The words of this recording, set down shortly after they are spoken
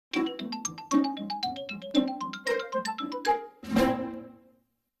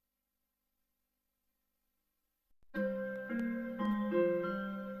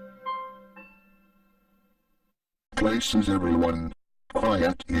Places everyone.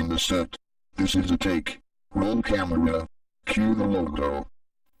 Quiet in the set. This is a take. Roll camera. Cue the logo.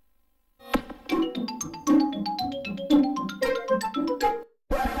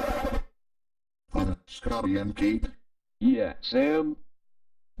 Scotty and Kate? Yeah, Sam?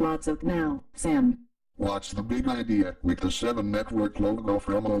 What's up now, Sam? What's the big idea with the 7 Network logo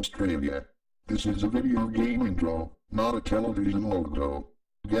from Australia? This is a video game intro, not a television logo.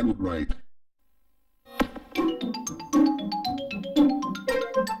 Get it right.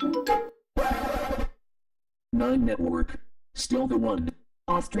 Nine Network. Still the one.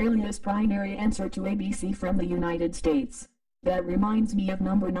 Australia's primary answer to ABC from the United States. That reminds me of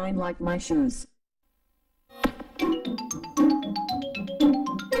number 9 like my shoes.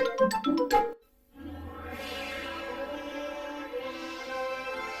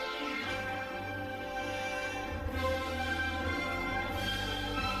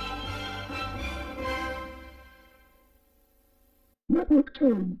 Network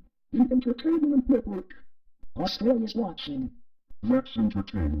 10, the Entertainment Network. Australia's watching. That's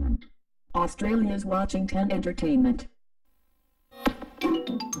entertainment. Australia's watching 10 Entertainment.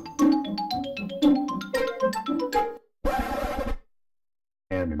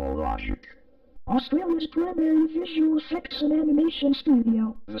 Animal Logic. Australia's primary visual effects and animation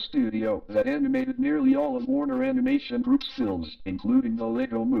studio. The studio that animated nearly all of Warner Animation Group's films, including the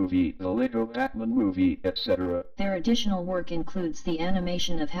Lego Movie, the Lego Batman Movie, etc. Their additional work includes the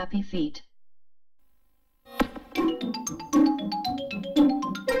animation of Happy Feet.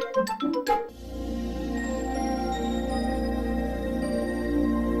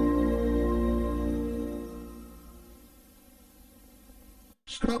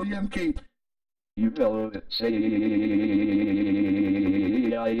 Scotty and Kate. You fellow say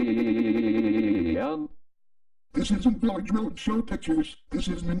This isn't Village Road Show Pictures. This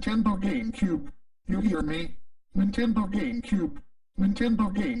is Nintendo GameCube. You hear me? Nintendo GameCube.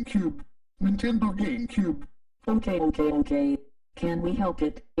 Nintendo GameCube. Nintendo GameCube. Okay. Can we help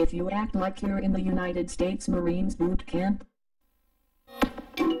it if you act like you're in the United States Marines boot camp?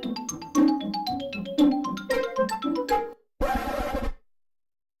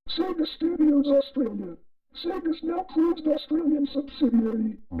 Sega Studios Australia. Sega's now closed Australian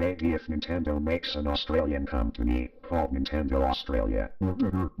subsidiary. Maybe if Nintendo makes an Australian company called Nintendo Australia. Or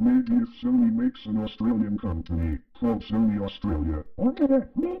better, maybe if Sony makes an Australian company called Sony Australia. Or better,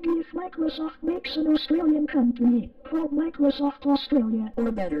 maybe if Microsoft makes an Australian company called Microsoft Australia.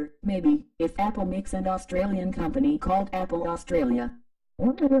 Or better, maybe, if Apple makes an Australian company called Apple Australia.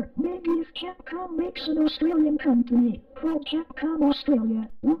 Or better, maybe if Capcom makes an Australian company called Capcom Australia.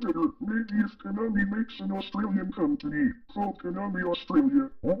 Or better, maybe if Konami makes an Australian company called Konami Australia.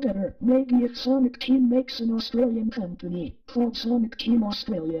 Or better, maybe if Sonic Team makes an Australian company called Sonic Team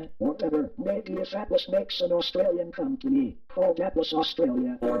Australia. Or better, maybe if Atlas makes an Australian company called Atlas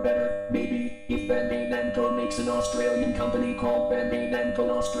Australia. Or better, maybe if Bandai Namco makes an Australian company called Bandai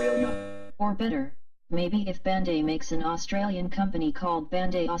Namco Australia. Or better, maybe if Bandai makes an Australian company called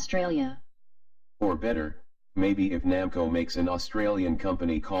Bandai Australia. Or better, maybe if Namco makes an Australian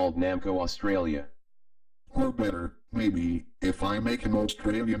company called Namco Australia. Or better, maybe, if I make an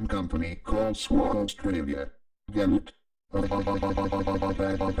Australian company called SWA Australia. Get it? Oh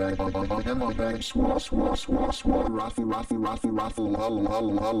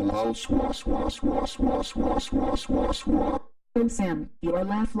Sam, your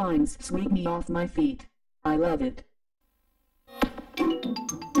laugh lines sweep me off my feet. I love it.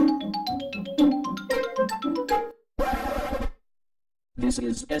 This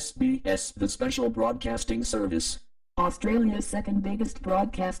is SBS, the Special Broadcasting Service. Australia's second biggest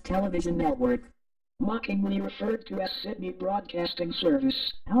broadcast television network. Mockingly referred to as Sydney Broadcasting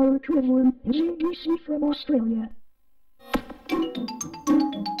Service. Our equivalent is ABC from Australia.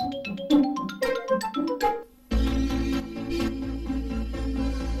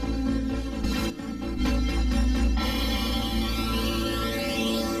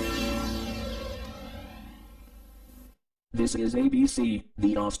 This is ABC,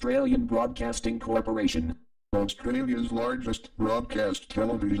 the Australian Broadcasting Corporation. Australia's largest broadcast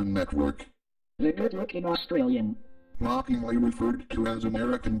television network. The good-looking Australian. Mockingly referred to as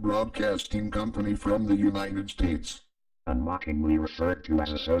American Broadcasting Company from the United States. Unmockingly referred to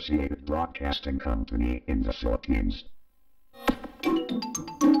as Associated Broadcasting Company in the Philippines.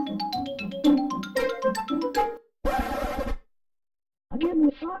 Again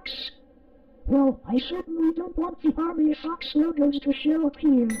with Fox? Well, I certainly don't want the Army of Fox logos to show up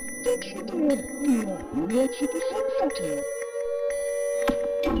here.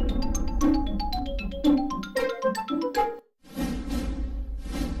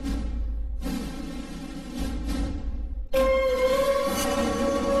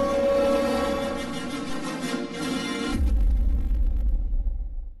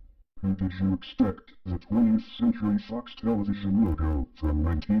 Fox television logo from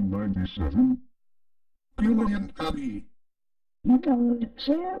 1997. Brilliant, Abby. You bellowed,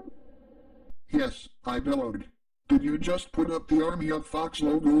 Sam? Yes, I bellowed. Did you just put up the army of Fox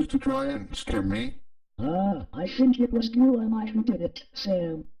logos to try and scare me? I think it was you and I who did it,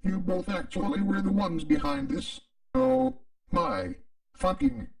 Sam. You both actually were the ones behind this. Oh, my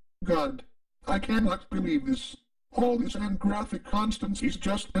fucking God. I cannot believe this. All this and graphic constancies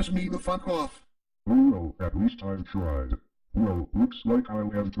just piss me the fuck off. Oh well, at least I've tried. Well, looks like I'll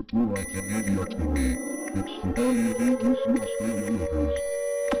have to pull out the heavy artillery. It's the army of ABC Australia logos.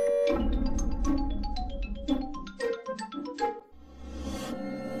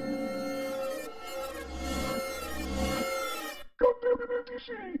 Goddammit, NBC!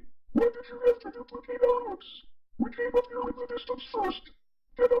 Why did you have to duplicate our looks? We came up here in the distance first.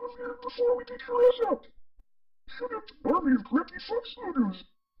 Get out of here before we beat your ass up. Shut up, army of crappy Fox logos.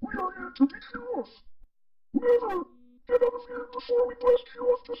 We are here to beat you off. Never! Get out of here before we blast you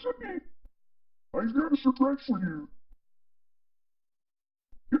off to Sydney. I've got a surprise for you.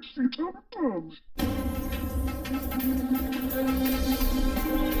 It's the atomic bombs.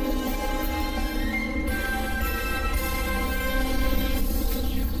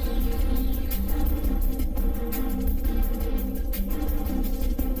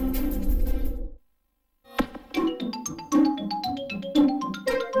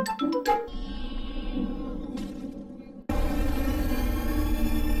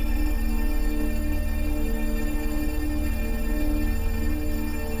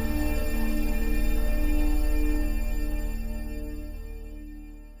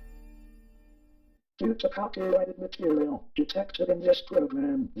 Due to copyrighted material detected in this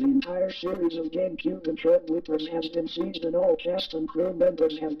program, the entire series of GameCube and Bloopers has been seized and all cast and crew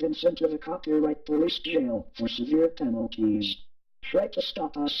members have been sent to the copyright police jail for severe penalties. Try to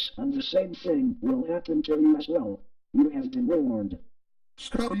stop us, and the same thing will happen to you as well. You have been warned.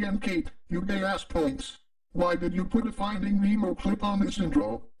 Scotty and Kate, you gay ass points. Why did you put a Finding Nemo clip on this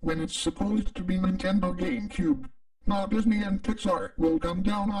intro, when it's supposed to be Nintendo GameCube? Now Disney and Pixar will come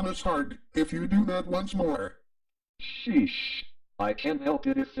down on us hard if you do that once more. Sheesh. I can't help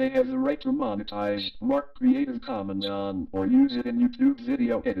it if they have the right to monetize, mark Creative Commons on, or use it in YouTube's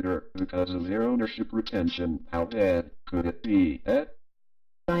video editor because of their ownership retention. How bad could it be, eh?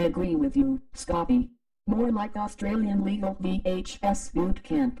 I agree with you, Scotty. More like Australian legal VHS boot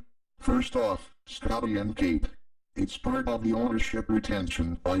camp. First off, Scotty and Kate, it's part of the ownership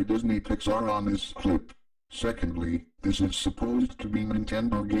retention by Disney Pixar on this clip. Secondly, this is supposed to be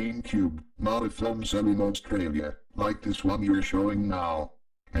Nintendo GameCube, not a film set in Australia, like this one you're showing now.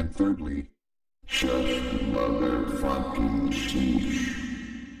 And thirdly, shush, motherfucking sheesh.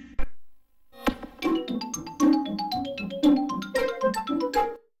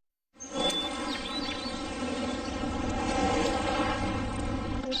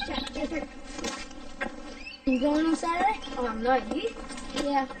 You going on Saturday? No, you?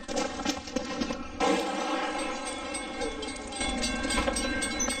 Yeah.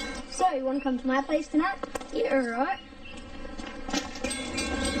 So, you want to come to my place tonight? Yeah, alright.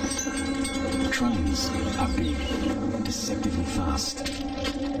 Trains are big, deceptively fast,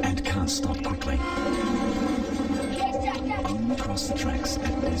 and can't stop quickly. Only cross the tracks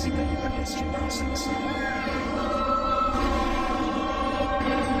at designated pedestrian crossings.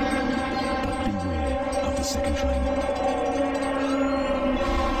 But beware of the second train.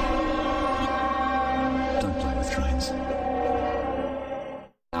 Don't play with trains.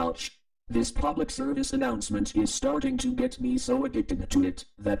 Ouch. This public service announcement is starting to get me so addicted to it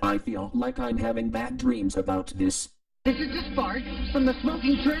that I feel like I'm having bad dreams about this. This is the spark from the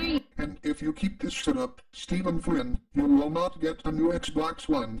smoking train. And if you keep this shit up, Stephen Flynn, you will not get a new Xbox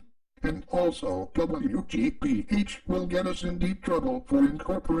One. And also, WGPH will get us in deep trouble for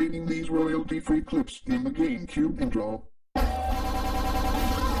incorporating these royalty-free clips in the GameCube intro.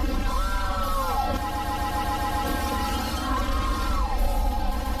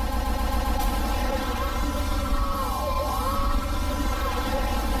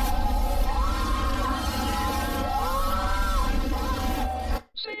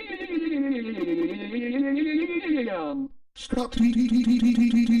 Stop. You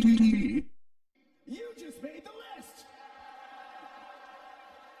just made the list.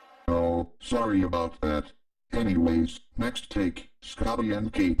 Oh, sorry about that. Anyways, next take, Scotty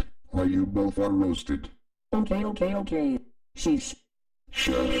and Kate, or you both are roasted. Okay. Sheesh.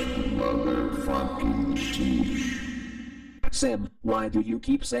 Shush, motherfucking sheesh. Sam, why do you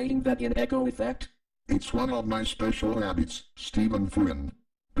keep saying that in echo effect? It's one of my special habits, Stephen Flynn.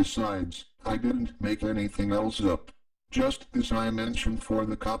 Besides, I didn't make anything else up. Just this I mentioned for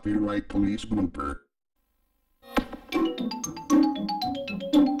the copyright police blooper.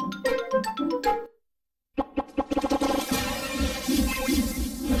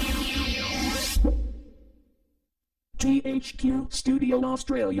 THQ Studio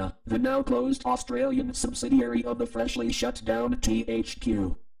Australia, the now closed Australian subsidiary of the freshly shut down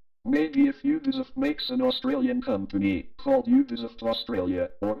THQ. Maybe if Ubisoft makes an Australian company called Ubisoft Australia,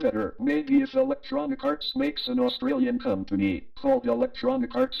 or better, maybe if Electronic Arts makes an Australian company called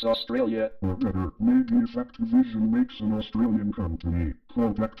Electronic Arts Australia, or better, maybe if Activision makes an Australian company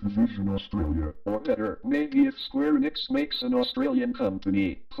called Activision Australia, or better, maybe if Square Enix makes an Australian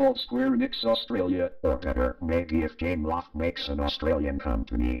company called Square Enix Australia, or better, maybe if Gameloft makes an Australian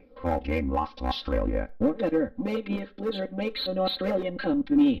company called Gameloft Australia, or better, maybe if Blizzard makes an Australian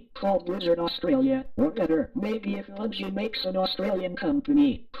company called Blizzard Australia, or better, maybe if Bungie makes an Australian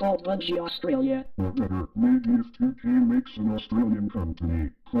company called Bungie Australia, or better, maybe if 2K makes an Australian company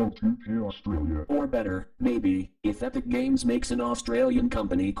called 2K Australia, or better, maybe, if Epic Games makes an Australian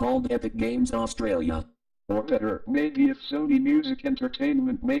company called Epic Games Australia. Or better, maybe if Sony Music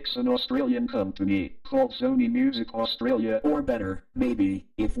Entertainment makes an Australian company called Sony Music Australia. Or better, maybe,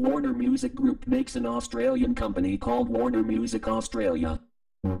 if Warner Music Group makes an Australian company called Warner Music Australia.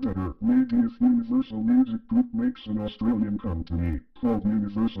 Or better, maybe if Universal Music Group makes an Australian company called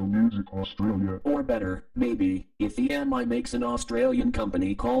Universal Music Australia. Or better, maybe, if EMI makes an Australian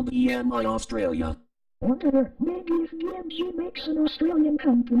company called EMI Australia. Or better, maybe if GameG makes an Australian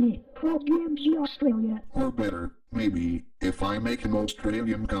company called GameG Australia. Or better, maybe, if I make an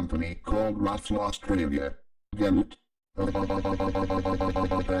Australian company called Russell Australia. Get it?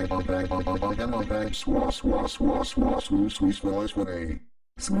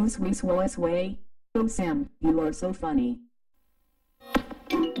 Sway. Oh Sam, you are so funny.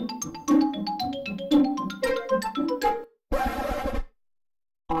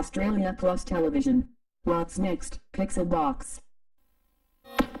 Australia Plus Television. What's next, Pixel Box?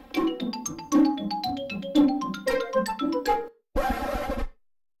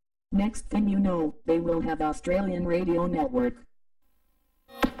 Next thing you know, they will have Australian Radio Network.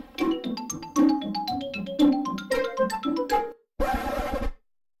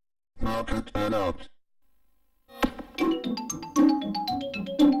 Now cut that out.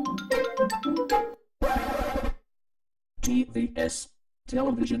 TVS.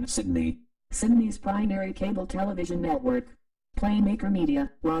 Television Sydney. Sydney's primary cable television network. Playmaker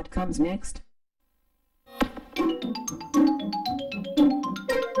Media. What comes next?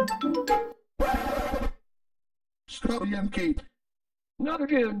 Scotty and Kate. Not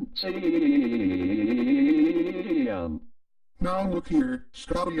again, Sam. Now look here,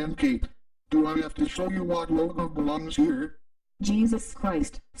 Scotty and Kate. Do I have to show you what logo belongs here? Jesus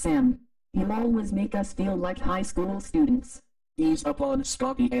Christ, Sam. You always make us feel like high school students. Ease up on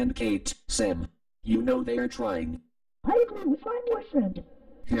Scotty and Kate, Sam. You know they're trying. I agree with my boyfriend.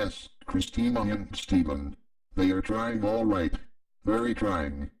 Yes, Christina and Stephen. They are trying all right. Very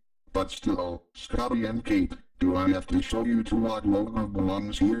trying. But still, Scotty and Kate, do I have to show you to what logo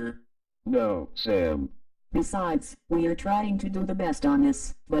belongs here? No, Sam. Besides, we are trying to do the best on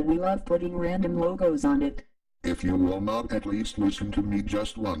this, but we love putting random logos on it. If you will not at least listen to me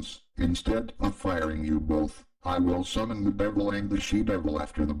just once, instead of firing you both, I will summon the devil and the she-devil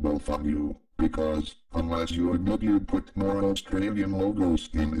after the both of you, because, unless you admit you put more Australian logos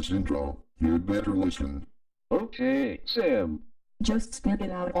in this intro, you'd better listen. Okay, Sam. Just spit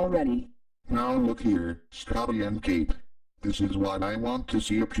it out already. Now look here, Scotty and Kate. This is what I want to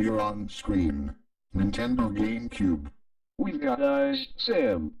see appear on screen. Nintendo GameCube. We've got eyes,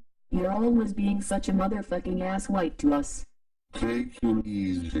 Sam. You're always being such a motherfucking asswipe to us. Take it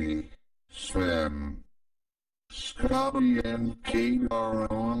easy, Sam. Scotty and Kate are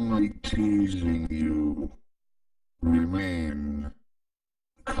only teasing you. Remain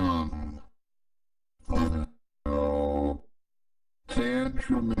calm. No.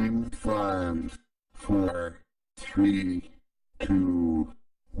 Tantrum in 5, 4, 3, 2,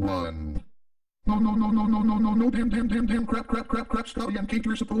 1. No, damn, crap, Scotty and Kate,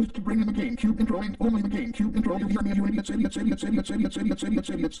 you're supposed to bring in the GameCube intro and only the GameCube intro. You hear me, you idiots.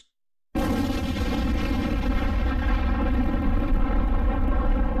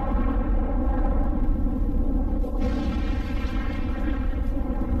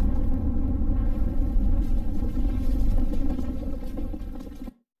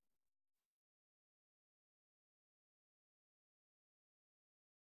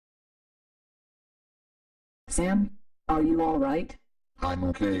 Sam, are you alright? I'm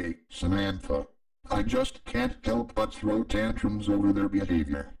okay, Samantha. I just can't help but throw tantrums over their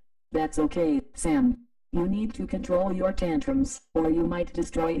behavior. That's okay, Sam. You need to control your tantrums, or you might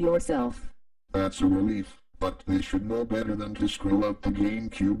destroy yourself. That's a relief, but they should know better than to screw up the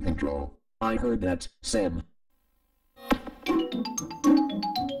GameCube intro. I heard that, Sam.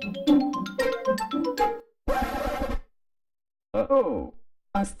 Oh.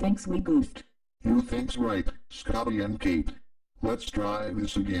 Us thinks we goofed. You think's right, Scotty and Kate. Let's try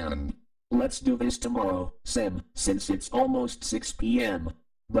this again. Let's do this tomorrow, Sam, since it's almost 6 p.m.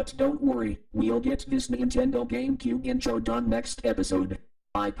 But don't worry, we'll get this Nintendo GameCube intro done next episode.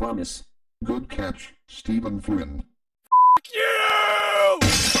 I promise. Good catch, Stephen Flynn. You!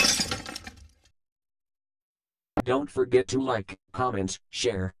 Don't forget to like, comment,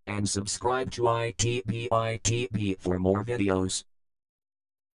 share, and subscribe to ITB for more videos.